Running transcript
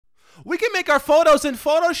make our photos in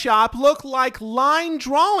Photoshop look like line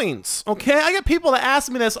drawings, okay? I get people that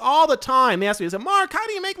ask me this all the time. They ask me, Mark, how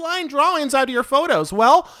do you make line drawings out of your photos?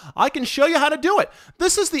 Well, I can show you how to do it.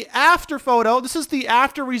 This is the after photo. This is the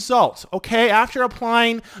after result, okay? After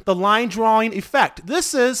applying the line drawing effect.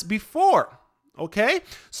 This is before. Okay,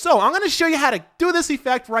 so I'm going to show you how to do this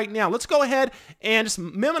effect right now. Let's go ahead and just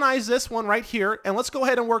minimize this one right here, and let's go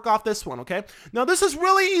ahead and work off this one, okay? Now, this is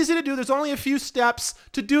really easy to do. There's only a few steps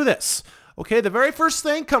to do this, okay? The very first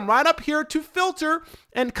thing, come right up here to Filter,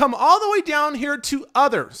 and come all the way down here to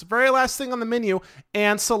Others, the very last thing on the menu,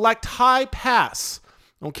 and select High Pass.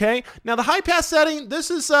 Okay, now the high pass setting,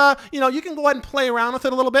 this is, you can go ahead and play around with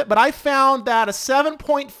it a little bit, but I found that a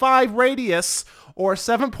 7.5 radius or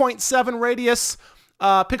 7.7 radius,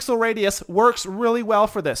 pixel radius works really well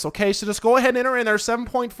for this. Okay, so just go ahead and enter in there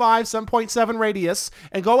 7.5, 7.7 radius,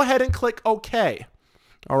 and go ahead and click OK.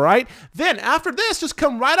 All right, then after this, just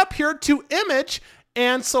come right up here to Image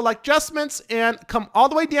and select Adjustments and come all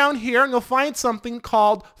the way down here, and you'll find something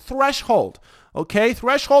called Threshold. Okay,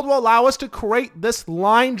 threshold will allow us to create this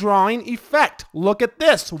line drawing effect. Look at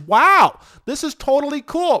this. Wow, this is totally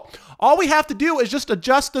cool. All we have to do is just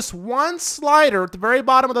adjust this one slider at the very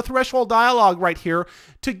bottom of the threshold dialog right here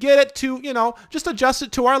to get it to, just adjust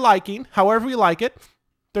it to our liking, however we like it.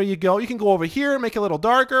 There you go. You can go over here, make it a little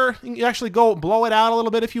darker. You can actually go blow it out a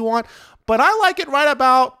little bit if you want. But I like it right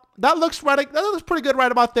about that looks pretty good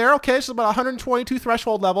right about there. Okay, so about 122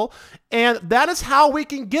 threshold level. And that is how we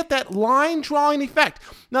can get that line drawing effect.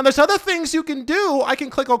 Now, there's other things you can do. I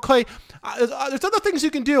can click OK. There's other things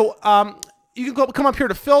you can do. You can come up here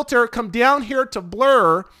to Filter, come down here to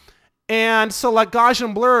Blur, and select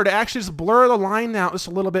Gaussian Blur to actually just blur the line out just a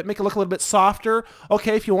little bit, make it look a little bit softer.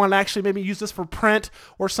 Okay, if you want to actually maybe use this for print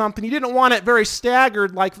or something. You didn't want it very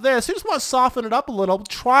staggered like this. You just want to soften it up a little.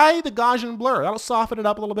 Try the Gaussian Blur. That'll soften it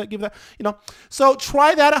up a little bit, give that, So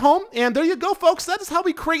try that at home, and there you go, folks. That is how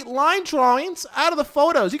we create line drawings out of the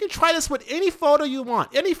photos. You can try this with any photo you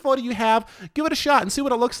want, any photo you have. Give it a shot and see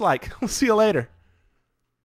what it looks like. We'll see you later.